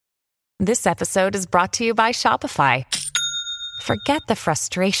This episode is brought to you by Shopify. Forget the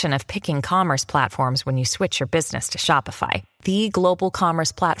frustration of picking commerce platforms when you switch your business to Shopify, the global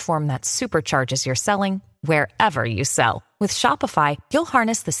commerce platform that supercharges your selling wherever you sell. With Shopify, you'll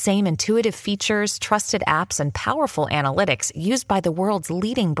harness the same intuitive features, trusted apps, and powerful analytics used by the world's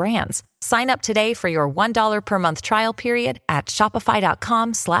leading brands. Sign up today for your $1 per month trial period at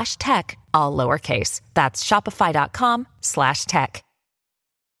shopify.com/tech, all lowercase. That's shopify.com/tech.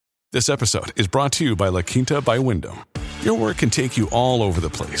 This episode is brought to you by La Quinta by Wyndham. Your work can take you all over the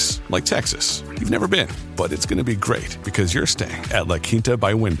place, like Texas. You've never been, but it's going to be great because you're staying at La Quinta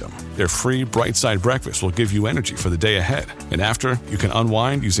by Wyndham. Their free Bright Side breakfast will give you energy for the day ahead. And after, you can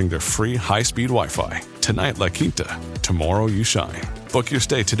unwind using their free high-speed Wi-Fi. Tonight, La Quinta. Tomorrow, you shine. Book your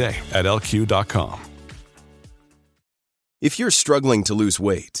stay today at lq.com. If you're struggling to lose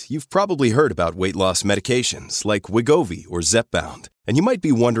weight, you've probably heard about weight loss medications like Wegovy or Zepbound, and you might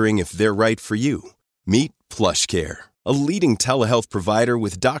be wondering if they're right for you. Meet PlushCare, a leading telehealth provider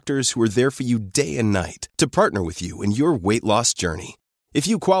with doctors who are there for you day and night to partner with you in your weight loss journey. If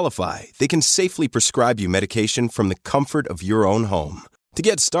you qualify, they can safely prescribe you medication from the comfort of your own home. To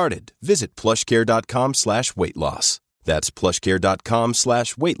get started, visit plushcare.com/weight-loss. That's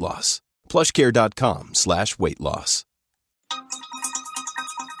plushcare.com/weight-loss. plushcare.com/weight-loss.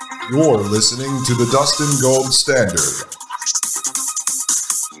 You're listening to the Dustin Gold Standard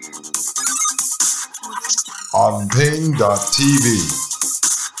on Pain.tv.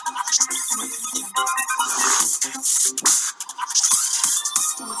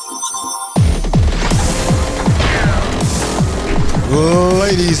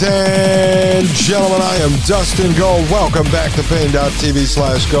 Ladies and gentlemen, I am Dustin Gold. Welcome back to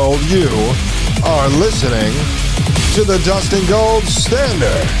Pain.tv/gold. You are listening to the Dustin Gold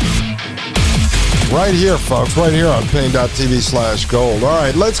Standard. Right here, folks. Right here on Pain.tv/gold. All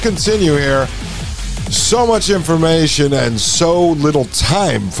right, let's continue here. So much information and so little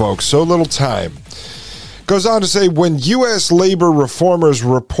time, folks. So little time. Goes on to say, when U.S. labor reformers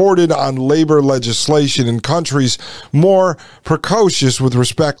reported on labor legislation in countries more precocious with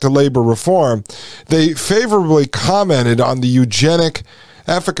respect to labor reform, they favorably commented on the eugenic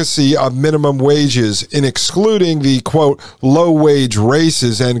efficacy of minimum wages in excluding the, quote, low-wage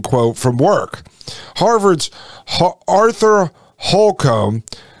races, end quote, from work. Harvard's Arthur Holcomb,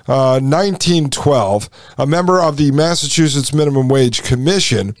 1912, a member of the Massachusetts Minimum Wage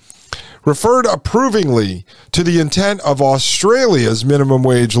Commission, referred approvingly to the intent of Australia's minimum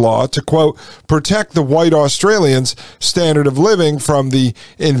wage law to, quote, protect the white Australians' standard of living from the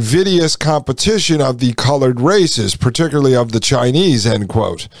invidious competition of the colored races, particularly of the Chinese, end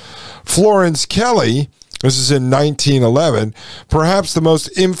quote. Florence Kelley, this is in 1911, perhaps the most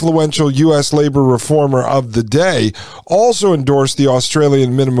influential U.S. labor reformer of the day, also endorsed the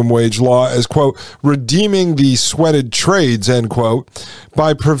Australian minimum wage law as, quote, redeeming the sweated trades, end quote,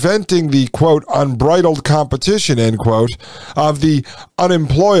 by preventing the, quote, unbridled competition, end quote, of the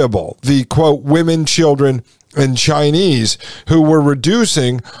unemployable, the, quote, women, children, and Chinese, who were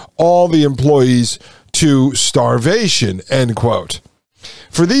reducing all the employees to starvation, end quote.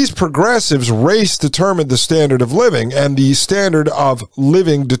 For these progressives, race determined the standard of living, and the standard of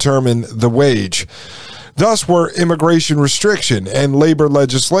living determined the wage. Thus were immigration restriction and labor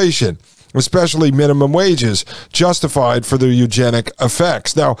legislation, especially minimum wages, justified for their eugenic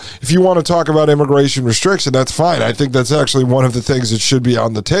effects. Now, if you want to talk about immigration restriction, that's fine. I think that's actually one of the things that should be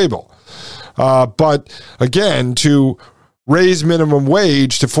on the table. But again, to raise minimum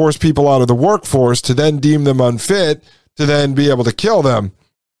wage, to force people out of the workforce, to then deem them unfit, to then be able to kill them,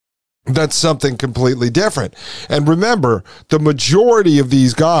 that's something completely different. And remember, the majority of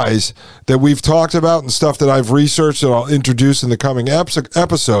these guys that we've talked about and stuff that I've researched and I'll introduce in the coming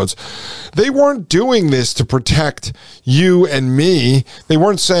episodes, they weren't doing this to protect you and me. They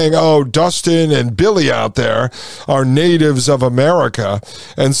weren't saying, oh, Dustin and Billy out there are natives of America,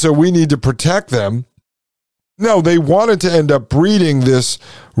 and so we need to protect them. No, they wanted to end up breeding this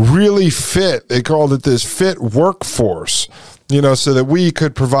really fit, they called it this fit workforce, so that we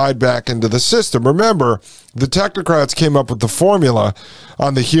could provide back into the system. Remember, the Technocrats came up with the formula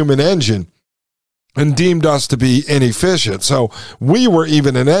on the human engine and deemed us to be inefficient. So we were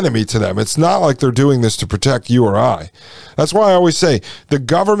even an enemy to them. It's not like they're doing this to protect you or I. That's why I always say the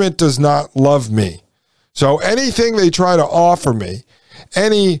government does not love me. So anything they try to offer me,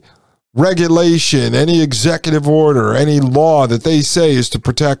 any regulation, any executive order, any law that they say is to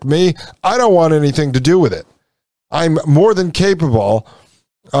protect me, I don't want anything to do with it. I'm more than capable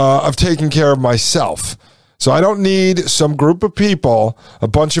of taking care of myself. So I don't need some group of people, a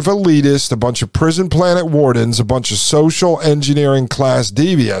bunch of elitists, a bunch of prison planet wardens, a bunch of social engineering class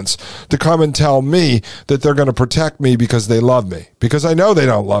deviants to come and tell me that they're going to protect me because they love me. Because I know they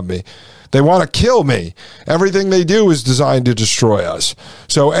don't love me. They want to kill me. Everything they do is designed to destroy us.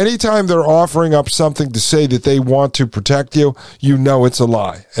 So anytime they're offering up something to say that they want to protect you, you know it's a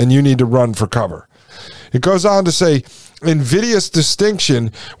lie, and you need to run for cover. It goes on to say, invidious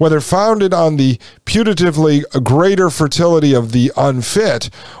distinction, whether founded on the putatively greater fertility of the unfit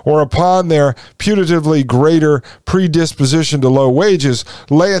or upon their putatively greater predisposition to low wages,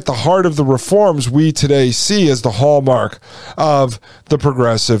 lay at the heart of the reforms we today see as the hallmark of the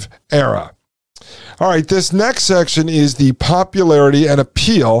progressive era. All right, this next section is the popularity and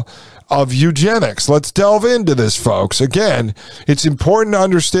appeal of eugenics. Let's delve into this, folks. Again, it's important to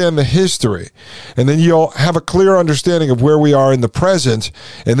understand the history, and then you'll have a clear understanding of where we are in the present,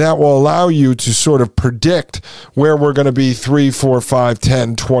 and that will allow you to sort of predict where we're going to be 3, 4, 5,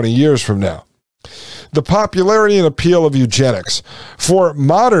 10, 20 years from now. The popularity and appeal of eugenics. For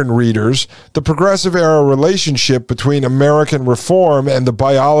modern readers, the progressive era relationship between American reform and the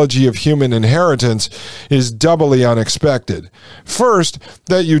biology of human inheritance is doubly unexpected. First,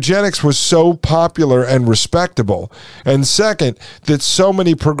 that eugenics was so popular and respectable, and second, that so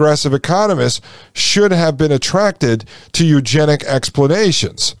many progressive economists should have been attracted to eugenic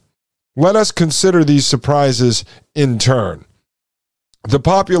explanations. Let us consider these surprises in turn. The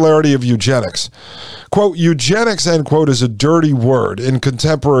popularity of eugenics. Quote, eugenics, end quote, is a dirty word in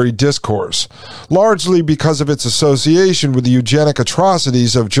contemporary discourse, largely because of its association with the eugenic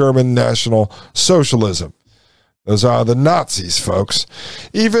atrocities of German National Socialism. Those are the Nazis, folks.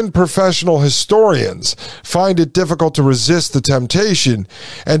 Even professional historians find it difficult to resist the temptation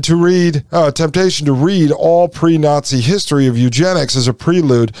to read all pre-Nazi history of eugenics as a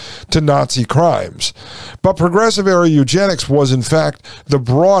prelude to Nazi crimes. But progressive era eugenics was, in fact, the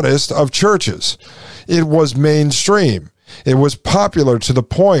broadest of churches. It was mainstream. It was popular to the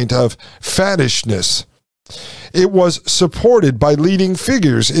point of faddishness. It was supported by leading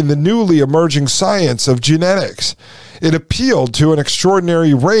figures in the newly emerging science of genetics. It appealed to an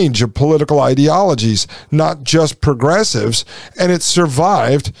extraordinary range of political ideologies, not just progressives, and it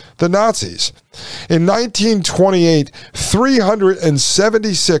survived the Nazis. In 1928,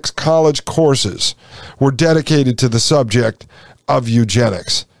 376 college courses were dedicated to the subject of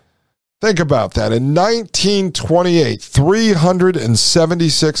eugenics. Think about that. In 1928,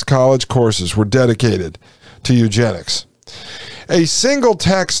 376 college courses were dedicated to eugenics. A single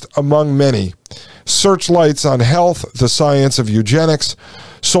text among many, Searchlights on Health, the Science of Eugenics,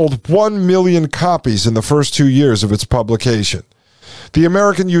 sold 1 million copies in the first 2 years of its publication. The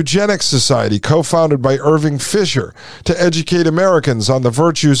American Eugenics Society, co-founded by Irving Fisher to educate Americans on the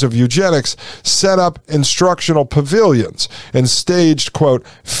virtues of eugenics, set up instructional pavilions and staged, quote,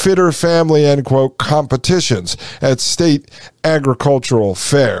 fitter family, end quote, competitions at state agricultural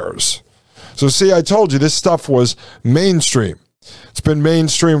fairs. So see, I told you this stuff was mainstream. It's been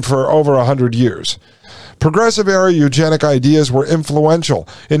mainstream for over 100 years. Progressive era eugenic ideas were influential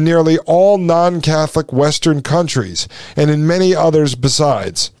in nearly all non-Catholic Western countries and in many others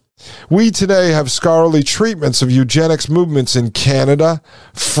besides. We today have scholarly treatments of eugenics movements in Canada,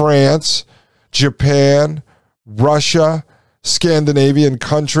 France, Japan, Russia, Scandinavian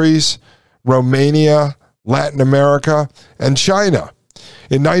countries, Romania, Latin America, and China.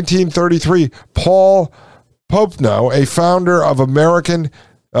 In 1933, Paul Popenoe, a founder of American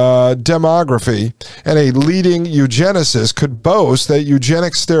Demography and a leading eugenicist, could boast that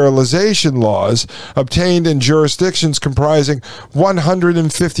eugenic sterilization laws obtained in jurisdictions comprising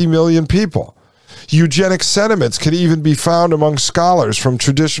 150 million people. Eugenic sentiments could even be found among scholars from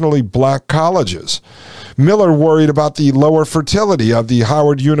traditionally black colleges. Miller worried about the lower fertility of the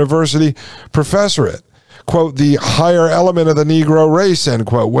Howard University professorate. Quote, the higher element of the Negro race, end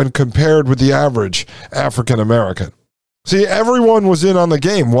quote, when compared with the average African American. See, everyone was in on the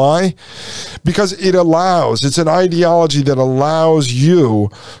game. Why? Because it's an ideology that allows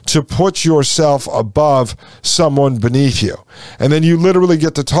you to put yourself above someone beneath you. And then you literally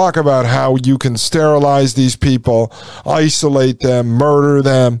get to talk about how you can sterilize these people, isolate them, murder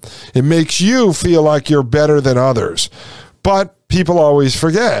them. It makes you feel like you're better than others. But people always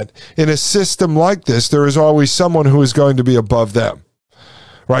forget, in a system like this, there is always someone who is going to be above them.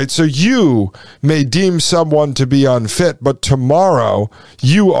 Right? So you may deem someone to be unfit, but tomorrow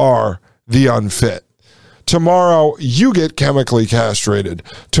you are the unfit. Tomorrow you get chemically castrated.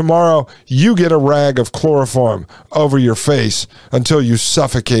 Tomorrow you get a rag of chloroform over your face until you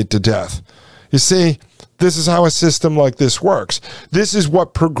suffocate to death. You see, this is how a system like this works. This is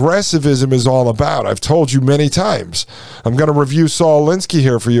what progressivism is all about. I've told you many times. I'm going to review Saul Alinsky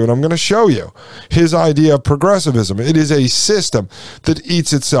here for you, and I'm going to show you his idea of progressivism. It is a system that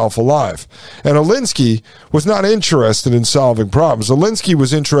eats itself alive. And Alinsky was not interested in solving problems. Alinsky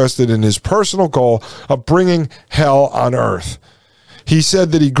was interested in his personal goal of bringing hell on earth. He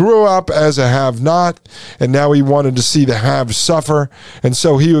said that he grew up as a have-not, and now he wanted to see the haves suffer, and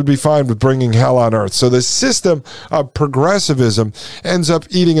so he would be fine with bringing hell on earth. So the system of progressivism ends up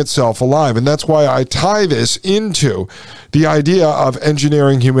eating itself alive, and that's why I tie this into the idea of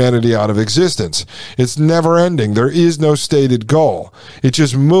engineering humanity out of existence. It's never-ending. There is no stated goal. It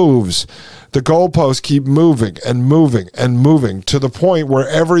just moves. The goalposts keep moving and moving and moving to the point where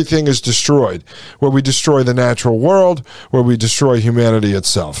everything is destroyed, where we destroy the natural world, where we destroy humanity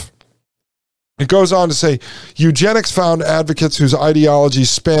itself. It goes on to say, eugenics found advocates whose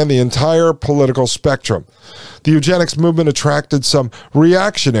ideologies span the entire political spectrum. The eugenics movement attracted some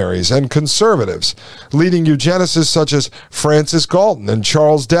reactionaries and conservatives, leading eugenicists such as Francis Galton and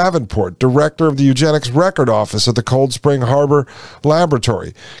Charles Davenport, director of the Eugenics Record Office at the Cold Spring Harbor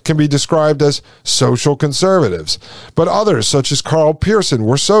Laboratory, can be described as social conservatives. But others, such as Carl Pearson,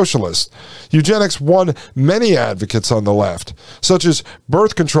 were socialists. Eugenics won many advocates on the left, such as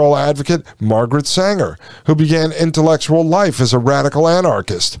birth control advocate Margaret Sanger, who began intellectual life as a radical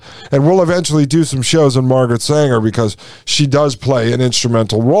anarchist. And we'll eventually do some shows on Margaret Sanger because she does play an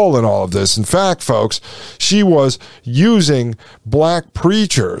instrumental role in all of this. In fact, folks, she was using black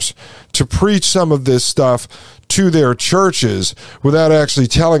preachers to preach some of this stuff to their churches without actually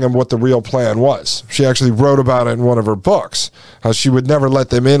telling them what the real plan was. She actually wrote about it in one of her books, how she would never let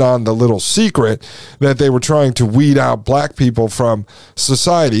them in on the little secret that they were trying to weed out black people from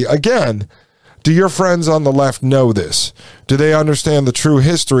society. Again, do your friends on the left know this? Do they understand the true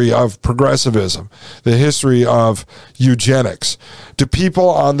history of progressivism, the history of eugenics? Do people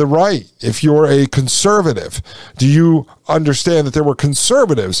on the right, if you're a conservative, do you understand that there were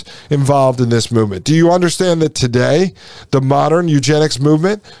conservatives involved in this movement? Do you understand that today, the modern eugenics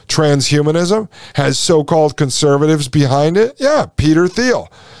movement, transhumanism, has so-called conservatives behind it? Yeah, Peter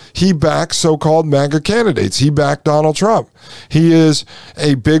Thiel. He backs so-called MAGA candidates. He backed Donald Trump. He is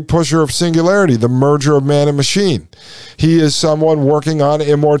a big pusher of singularity, the merger of man and machine. He is someone working on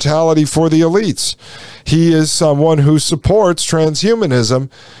immortality for the elites. He is someone who supports transhumanism.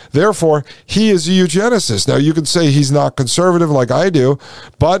 Therefore, he is a eugenicist. Now, you can say he's not conservative like I do,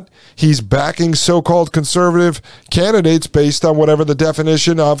 but he's backing so-called conservative candidates based on whatever the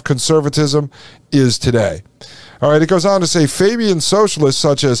definition of conservatism is today. All right, it goes on to say Fabian socialists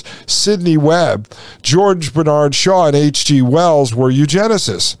such as Sidney Webb, George Bernard Shaw, and H.G. Wells were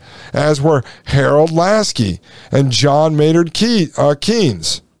eugenicists, as were Harold Lasky and John Maynard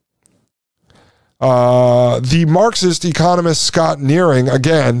Keynes. The Marxist economist Scott Nearing,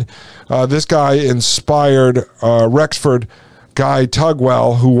 again, this guy inspired Rexford Guy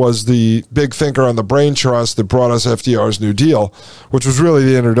Tugwell, who was the big thinker on the brain trust that brought us FDR's New Deal, which was really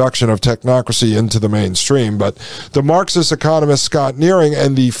the introduction of technocracy into the mainstream. But the Marxist economist Scott Nearing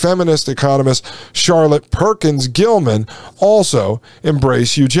and the feminist economist Charlotte Perkins Gilman also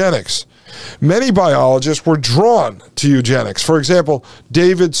embrace eugenics. Many biologists were drawn to eugenics. For example,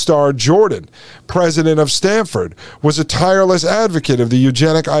 David Starr Jordan, president of Stanford, was a tireless advocate of the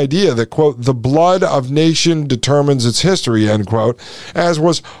eugenic idea that, quote, the blood of nation determines its history, end quote, as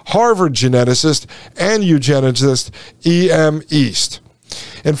was Harvard geneticist and eugenicist E.M. East.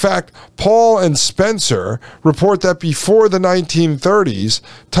 In fact, Paul and Spencer report that before the 1930s,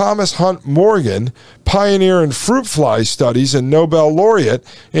 Thomas Hunt Morgan, pioneer in fruit fly studies and Nobel laureate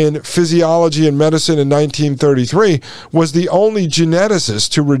in physiology and medicine in 1933, was the only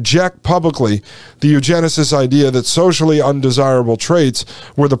geneticist to reject publicly the eugenicist idea that socially undesirable traits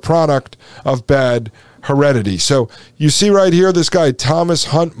were the product of bad heredity. So you see right here, this guy, Thomas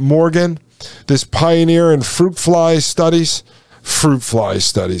Hunt Morgan, this pioneer in fruit fly studies,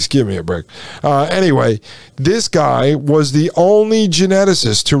 give me a break. Anyway, this guy was the only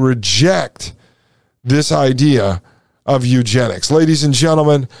geneticist to reject this idea of eugenics. Ladies and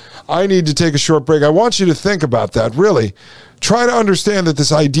gentlemen, I need to take a short break. I want you to think about that, really. Try to understand that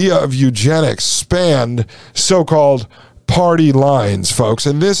this idea of eugenics spanned so-called party lines, folks.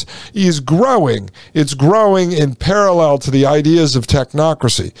 And this is growing. It's growing in parallel to the ideas of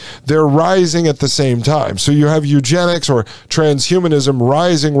technocracy. They're rising at the same time. So you have eugenics or transhumanism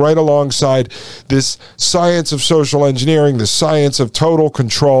rising right alongside this science of social engineering, the science of total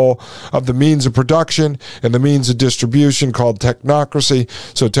control of the means of production and the means of distribution called technocracy.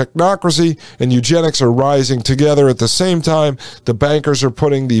 So technocracy and eugenics are rising together at the same time. The bankers are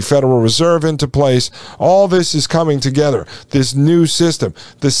putting the Federal Reserve into place. All this is coming together. This new system,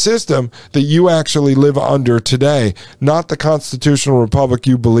 the system that you actually live under today, not the constitutional republic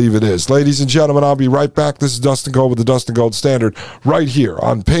you believe it is. Ladies and gentlemen, I'll be right back. This is Dustin Gold with the Dustin Gold Standard right here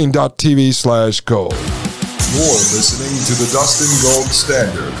on Pain.tv/gold. You're listening to the Dustin Gold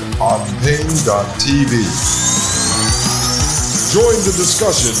Standard on Pain.tv. Join the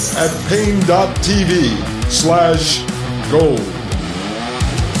discussion at Pain.tv/gold.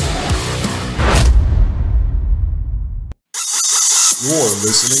 You're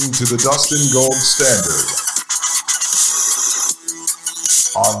listening to the Dustin Gold Standard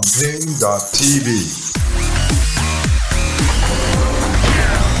on Pain.tv.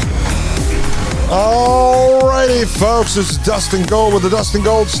 Alrighty, folks, this is Dustin Gold with the Dustin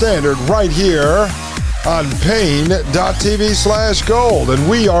Gold Standard right here on Pain.tv/gold, and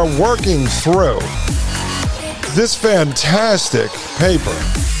we are working through this fantastic paper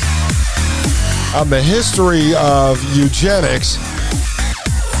on the history of eugenics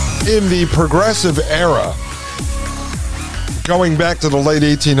in the progressive era, going back to the late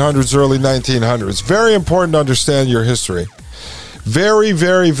 1800s, early 1900s. Very important to understand your history. Very,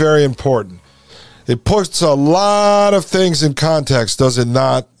 very, very important. It puts a lot of things in context, does it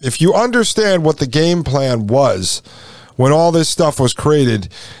not? If you understand what the game plan was when all this stuff was created,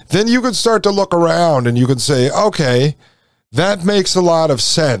 then you can start to look around and you can say, okay, that makes a lot of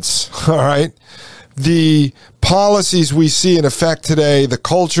sense, all right? The policies we see in effect today, the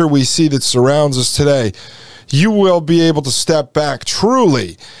culture we see that surrounds us today, you will be able to step back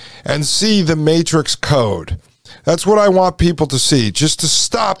truly and see the matrix code. That's what I want people to see, just to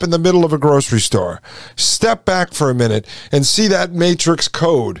stop in the middle of a grocery store, step back for a minute and see that matrix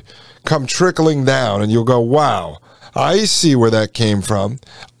code come trickling down, and you'll go, wow, I see where that came from.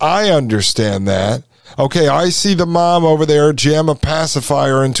 I understand that. Okay, I see the mom over there jam a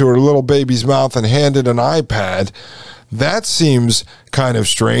pacifier into her little baby's mouth and hand it an iPad. That seems kind of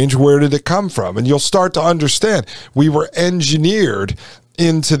strange. Where did it come from? And you'll start to understand we were engineered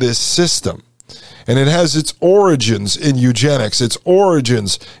into this system. And it has its origins in eugenics, its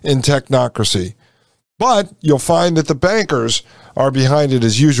origins in technocracy. But you'll find that the bankers are behind it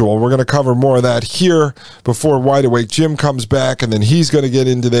as usual. We're going to cover more of that here before Wide Awake Jim comes back, and then he's going to get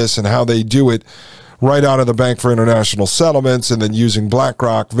into this and how they do it right out of the Bank for International Settlements, and then using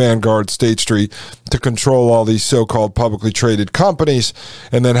BlackRock, Vanguard, State Street to control all these so-called publicly traded companies,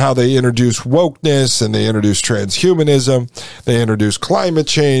 and then how they introduce wokeness, and they introduce transhumanism, they introduce climate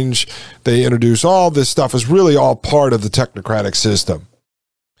change, they introduce all this stuff is really all part of the technocratic system.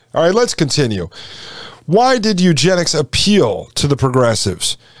 All right, let's continue. Why did eugenics appeal to the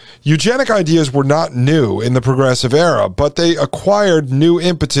progressives? Eugenic ideas were not new in the progressive era, but they acquired new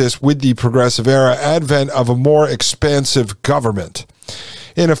impetus with the progressive era advent of a more expansive government.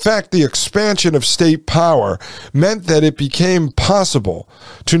 In effect, the expansion of state power meant that it became possible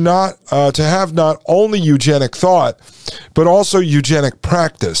to have not only eugenic thought, but also eugenic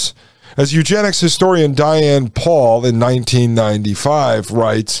practice. As eugenics historian Diane Paul in 1995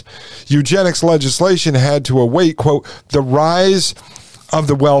 writes, eugenics legislation had to await, quote, the rise of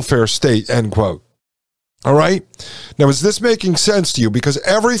the welfare state, end quote. All right? Now, is this making sense to you? Because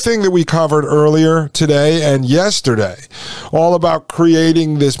everything that we covered earlier today and yesterday, all about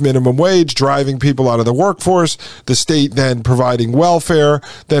creating this minimum wage, driving people out of the workforce, the state then providing welfare,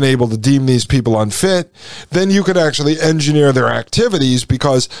 then able to deem these people unfit, then you could actually engineer their activities,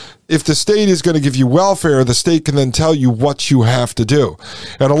 because if the state is going to give you welfare, the state can then tell you what you have to do.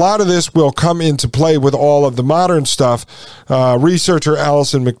 And a lot of this will come into play with all of the modern stuff. Researcher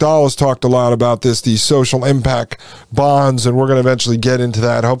Alison McDowell has talked a lot about this, these social impact bonds, and we're going to eventually get into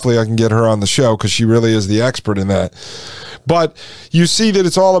that. Hopefully I can get her on the show because she really is the expert in that. But you see that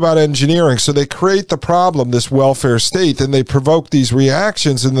it's all about engineering. So they create the problem, this welfare state, then they provoke these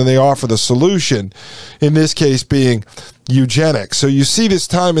reactions, and then they offer the solution, in this case being eugenics. So you see this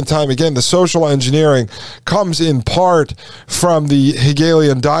time and time again. The social engineering comes in part from the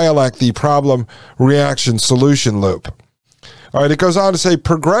Hegelian dialect, the problem, reaction, solution loop. All right, it goes on to say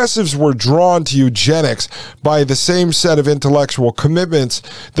progressives were drawn to eugenics by the same set of intellectual commitments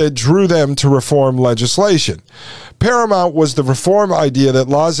that drew them to reform legislation. Paramount was the reform idea that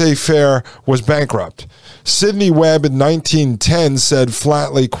laissez-faire was bankrupt. Sidney Webb in 1910 said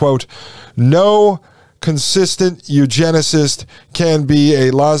flatly, quote, "No consistent eugenicist can be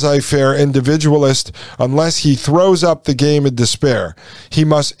a laissez-faire individualist unless he throws up the game in despair. He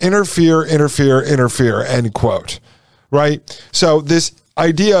must interfere, end quote." Right? So this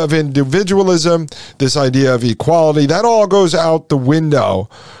idea of individualism, this idea of equality, that all goes out the window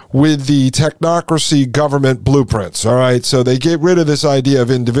with the technocracy government blueprints. All right? So they get rid of this idea of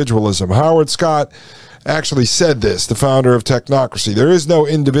individualism. Howard Scott actually said this, the founder of Technocracy. There is no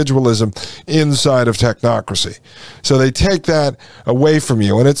individualism inside of Technocracy. So they take that away from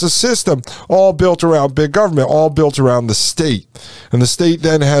you. And it's a system all built around big government, all built around the state. And the state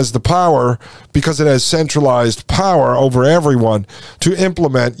then has the power, because it has centralized power over everyone, to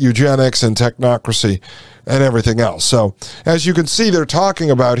implement eugenics and technocracy and everything else. So as you can see, they're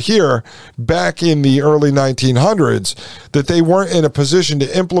talking about here, back in the early 1900s, that they weren't in a position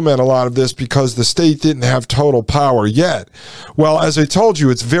to implement a lot of this because the state didn't have total power yet. Well, as I told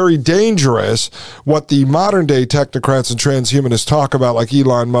you, it's very dangerous what the modern day technocrats and transhumanists talk about, like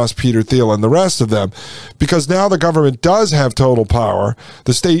Elon Musk, Peter Thiel, and the rest of them, because now the government does have total power.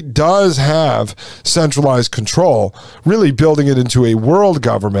 The state does have centralized control, really building it into a world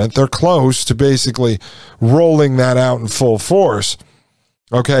government. They're close to basically rolling that out in full force.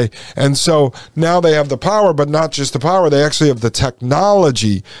 Okay, and so now they have the power, but not just the power, they actually have the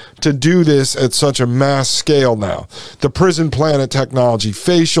technology to do this at such a mass scale now. The prison planet technology,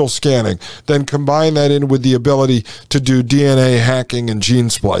 facial scanning, then combine that in with the ability to do DNA hacking and gene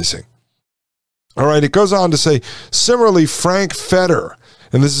splicing. All right, it goes on to say, similarly, Frank Fetter,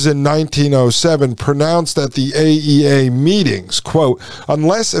 and this is in 1907, pronounced at the AEA meetings, quote,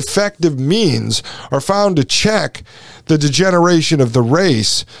 "Unless effective means are found to check the degeneration of the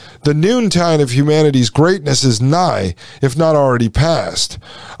race, the noontime of humanity's greatness is nigh, if not already past.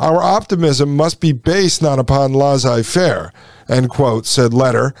 Our optimism must be based not upon laissez-faire," end quote, said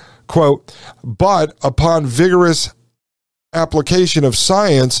Letter, quote, "but upon vigorous application of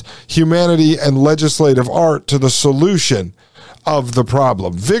science, humanity, and legislative art to the solution of the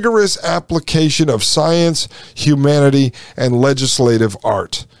problem." Vigorous application of science, humanity, and legislative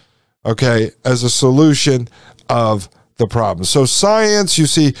art, okay, as a solution of the problem. So science, you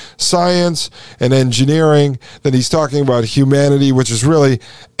see science and engineering, then he's talking about humanity, which is really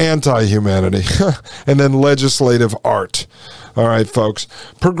anti-humanity, and then legislative art. All right, folks.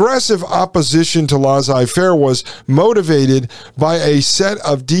 Progressive opposition to laissez-faire was motivated by a set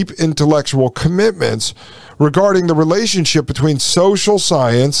of deep intellectual commitments regarding the relationship between social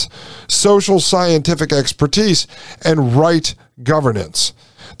science, social scientific expertise, and right governance.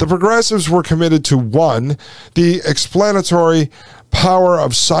 The progressives were committed to, one, the explanatory power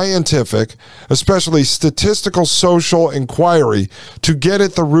of scientific, especially statistical social inquiry, to get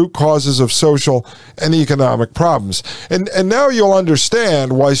at the root causes of social and economic problems. And now you'll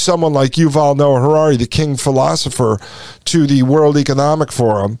understand why someone like Yuval Noah Harari, the king philosopher to the World Economic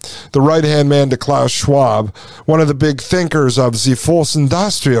Forum, the right-hand man to Klaus Schwab, one of the big thinkers of the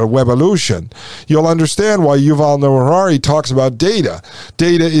Volksindustrial Revolution, you'll understand why Yuval Noah Harari talks about data.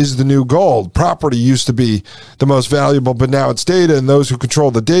 Data is the new gold. Property used to be the most valuable, but now it's data, and those who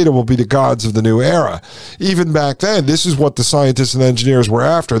control the data will be the gods of the new era. Even back then, this is what the scientists and engineers were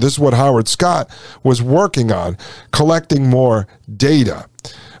after. This is what Howard Scott was working on, collecting more data.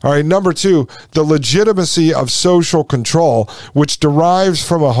 All right, number two, the legitimacy of social control, which derives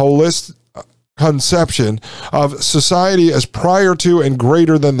from a holistic conception of society as prior to and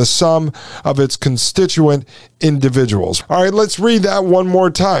greater than the sum of its constituent individuals. All right, let's read that one more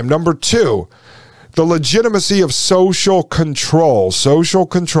time. Number two, the legitimacy of social control,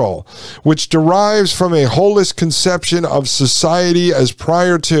 which derives from a holistic conception of society as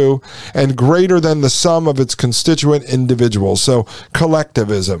prior to and greater than the sum of its constituent individuals. So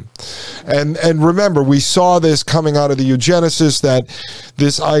collectivism. And remember, we saw this coming out of the Eugenicists, that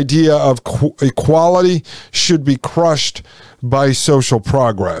this idea of equality should be crushed by social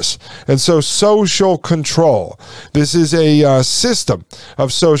progress. And so social control, this is a system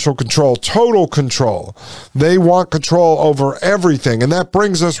of social control, total control. They want control over everything. And that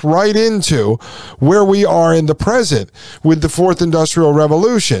brings us right into where we are in the present with the Fourth Industrial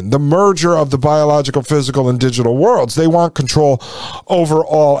Revolution, the merger of the biological, physical, and digital worlds. They want control over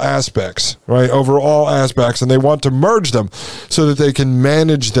all aspects, right? Over all aspects. And they want to merge them so that they can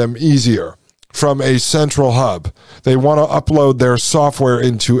manage them easier from a central hub. They want to upload their software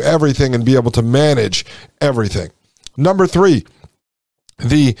into everything and be able to manage everything. Number three,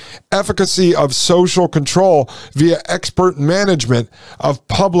 the efficacy of social control via expert management of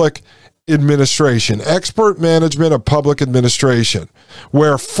public administration, expert management of public administration,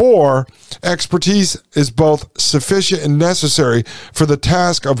 where 4, expertise is both sufficient and necessary for the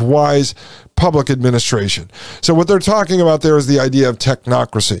task of wise public administration. So what they're talking about there is the idea of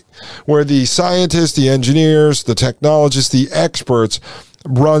technocracy, where the scientists, the engineers, the technologists, the experts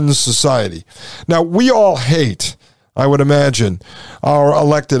run society. Now, we all hate, I would imagine, our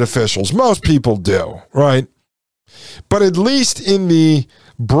elected officials. Most people do, right? But at least in the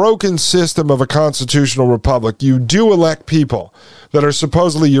broken system of a constitutional republic, you do elect people that are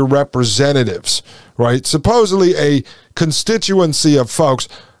supposedly your representatives, right? Supposedly a constituency of folks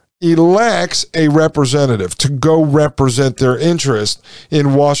elects a representative to go represent their interest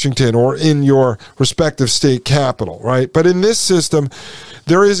in Washington or in your respective state capital, right? But in this system,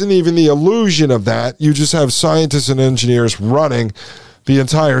 there isn't even the illusion of that. You just have scientists and engineers running the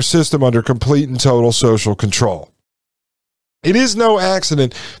entire system under complete and total social control. It is no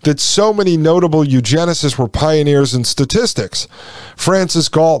accident that so many notable eugenicists were pioneers in statistics. Francis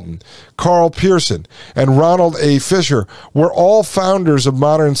Galton, Carl Pearson, and Ronald A. Fisher were all founders of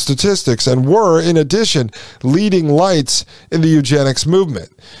modern statistics and were, in addition, leading lights in the eugenics movement.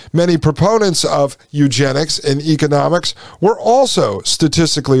 Many proponents of eugenics and economics were also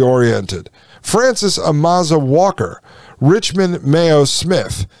statistically oriented. Francis Amaza Walker, Richmond Mayo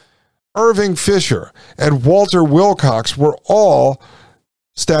Smith, Irving Fisher, and Walter Wilcox were all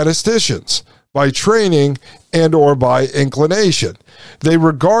statisticians by training and or by inclination. They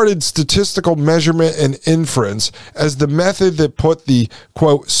regarded statistical measurement and inference as the method that put the,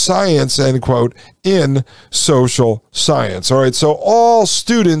 quote, science, end quote, in social science. All right, so all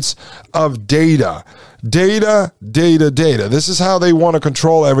students of data. Data. This is how they want to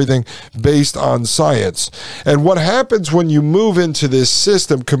control everything based on science. And what happens when you move into this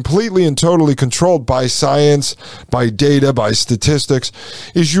system completely and totally controlled by science, by data, by statistics,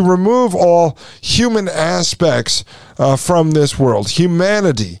 is you remove all human aspects from this world.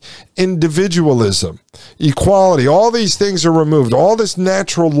 Humanity, individualism, equality, all these things are removed. All this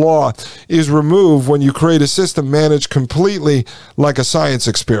natural law is removed when you create a system managed completely like a science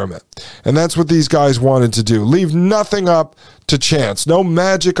experiment. And that's what these guys wanted to do. Leave nothing up to chance. No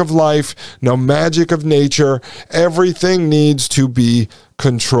magic of life, no magic of nature. Everything needs to be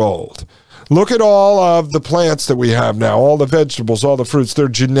controlled. Look at all of the plants that we have now, all the vegetables, all the fruits. They're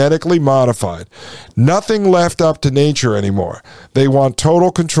genetically modified. Nothing left up to nature anymore. They want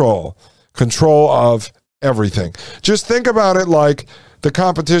total control of everything. Just think about it like the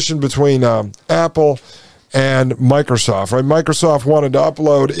competition between Apple and Microsoft, right? Microsoft wanted to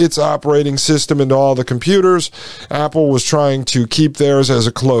upload its operating system into all the computers. Apple was trying to keep theirs as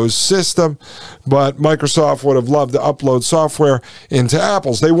a closed system, but Microsoft would have loved to upload software into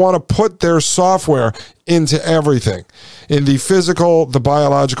Apple's. They want to put their software into everything, in the physical, the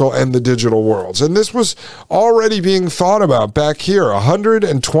biological, and the digital worlds. And this was already being thought about back here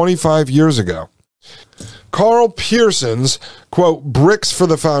 125 years ago. Carl Pearson's, quote, bricks for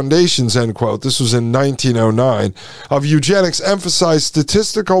the foundations, end quote, this was in 1909, of eugenics emphasized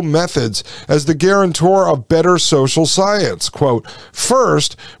statistical methods as the guarantor of better social science. Quote,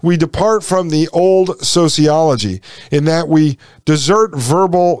 first, we depart from the old sociology in that we desert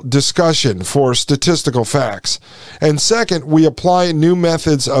verbal discussion for statistical facts. And second, we apply new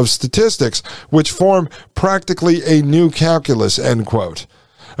methods of statistics which form practically a new calculus, end quote.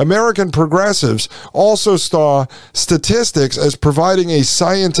 American progressives also saw statistics as providing a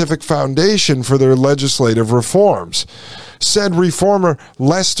scientific foundation for their legislative reforms. Said reformer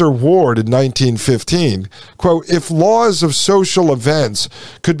Lester Ward in 1915, quote, if laws of social events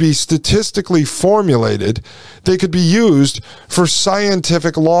could be statistically formulated, they could be used for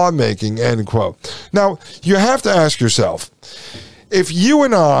scientific lawmaking, end quote. Now, you have to ask yourself, if you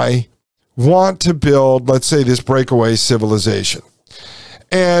and I want to build, let's say, this breakaway civilization,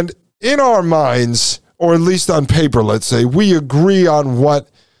 and in our minds, or at least on paper, let's say, we agree on what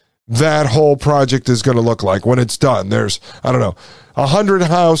that whole project is going to look like when it's done. There's, 100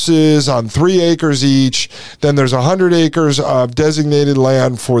 houses on 3 acres each. Then there's 100 acres of designated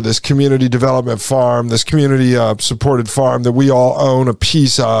land for this community development farm, this community supported farm that we all own a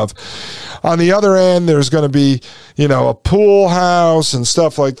piece of. On the other end, there's going to be, a pool house and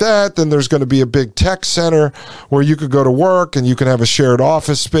stuff like that. Then there's going to be a big tech center where you could go to work and you can have a shared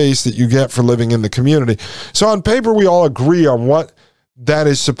office space that you get for living in the community. So on paper, we all agree on what that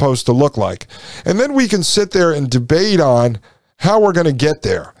is supposed to look like. And then we can sit there and debate on how we're going to get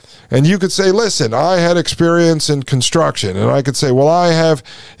there. And you could say, listen, I had experience in construction. And I could say, well, I have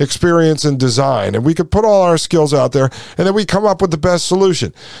experience in design. And we could put all our skills out there, and then we come up with the best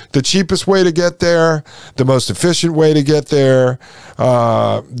solution. The cheapest way to get there, the most efficient way to get there,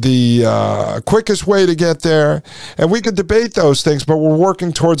 the quickest way to get there, and we could debate those things, but we're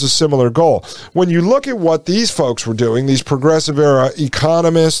working towards a similar goal. When you look at what these folks were doing, these progressive era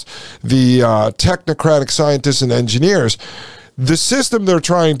economists, the technocratic scientists and engineers, the system they're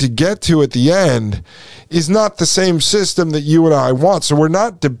trying to get to at the end is not the same system that you and I want. So we're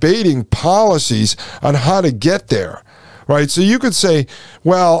not debating policies on how to get there, right? So you could say,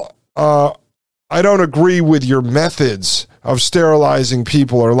 well, I don't agree with your methods of sterilizing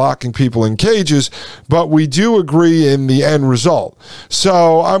people or locking people in cages, but we do agree in the end result.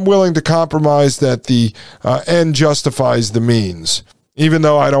 So I'm willing to compromise that the end justifies the means. Even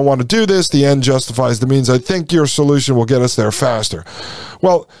though I don't want to do this, the end justifies the means. I think your solution will get us there faster.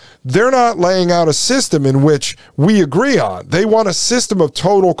 Well, they're not laying out a system in which we agree on. They want a system of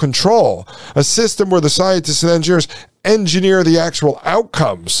total control, a system where the scientists and engineers engineer the actual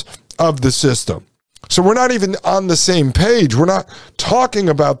outcomes of the system. So we're not even on the same page. We're not talking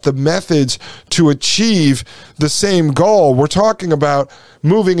about the methods to achieve the same goal. We're talking about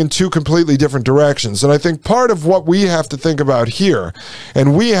moving in two completely different directions. And I think part of what we have to think about here,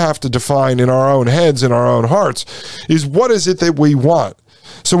 and we have to define in our own heads, in our own hearts, is what is it that we want?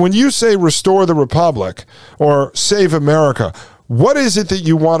 So when you say restore the republic or save America, what is it that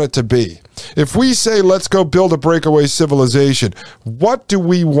you want it to be? If we say, let's go build a breakaway civilization, what do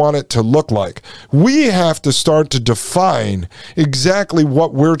we want it to look like? We have to start to define exactly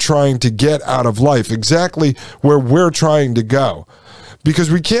what we're trying to get out of life, exactly where we're trying to go. Because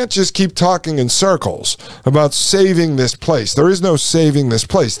we can't just keep talking in circles about saving this place. There is no saving this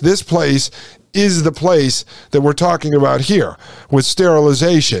place. This place is the place that we're talking about here, with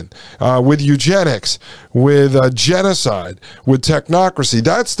sterilization, with eugenics, with genocide, with technocracy.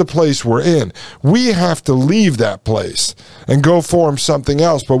 That's the place we're in. We have to leave that place and go form something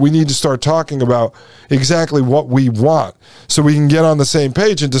else, but we need to start talking about exactly what we want so we can get on the same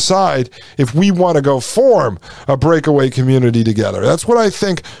page and decide if we want to go form a breakaway community together. That's what I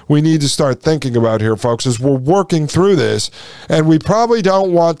think we need to start thinking about here, folks, as we're working through this, and we probably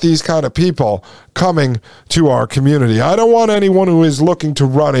don't want these kind of people coming to our community. I don't want anyone who is looking to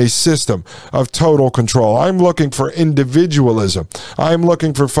run a system of total control. I'm looking for individualism. I'm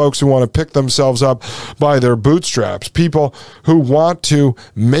looking for folks who want to pick themselves up by their bootstraps, people who want to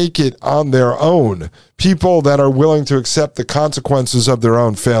make it on their own, people that are willing to accept the consequences of their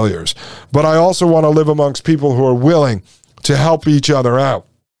own failures. But I also want to live amongst people who are willing to help each other out,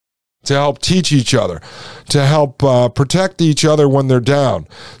 to help teach each other, to help protect each other when they're down.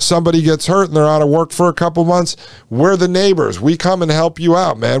 Somebody gets hurt and they're out of work for a couple months. We're the neighbors. We come and help you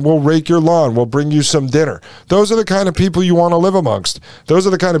out, man. We'll rake your lawn. We'll bring you some dinner. Those are the kind of people you want to live amongst. Those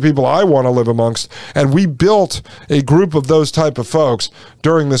are the kind of people I want to live amongst. And we built a group of those type of folks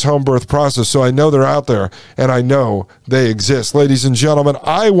during this home birth process. So I know they're out there and I know they exist. Ladies and gentlemen,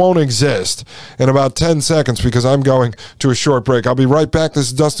 I won't exist in about 10 seconds because I'm going to a short break. I'll be right back. This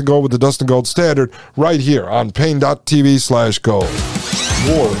is Dustin Gold with the Dustin Gold Standard right here on Pain.tv/gold.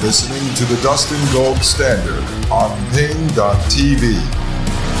 You're listening to the Dustin Gold Standard on Pain.tv.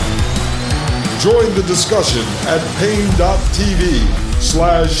 Join the discussion at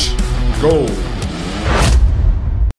Pain.tv/gold.